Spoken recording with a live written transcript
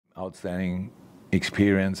Outstanding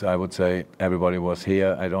experience, I would say. Everybody was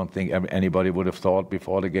here. I don't think anybody would have thought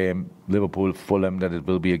before the game, Liverpool, Fulham, that it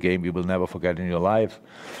will be a game you will never forget in your life.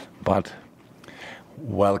 But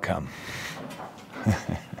welcome.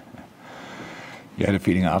 Yeah, the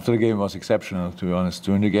feeling after the game was exceptional, to be honest.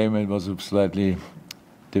 During the game, it was slightly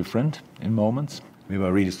different in moments. We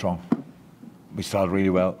were really strong. We started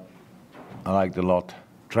really well. I liked it a lot.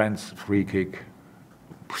 Trent's free kick,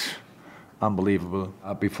 unbelievable.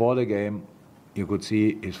 Before the game, you could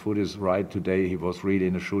see his foot is right today. He was really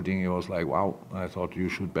in the shooting. He was like, wow, I thought you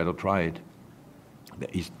should better try it.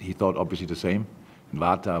 He thought obviously the same.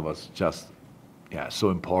 Vata was just, yeah, so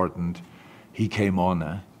important. He came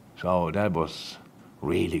on, so that was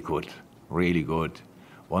really good, really good.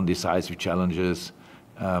 Won decisive challenges,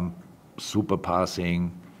 super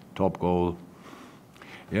passing, top goal.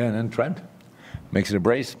 Yeah, and then Trent makes it a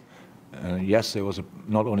brace. Yes, it was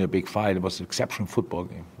not only a big fight, it was an exceptional football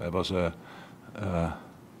game. It was a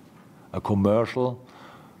commercial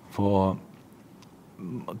for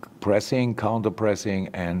pressing, counter-pressing,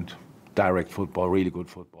 and direct football, really good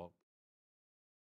football.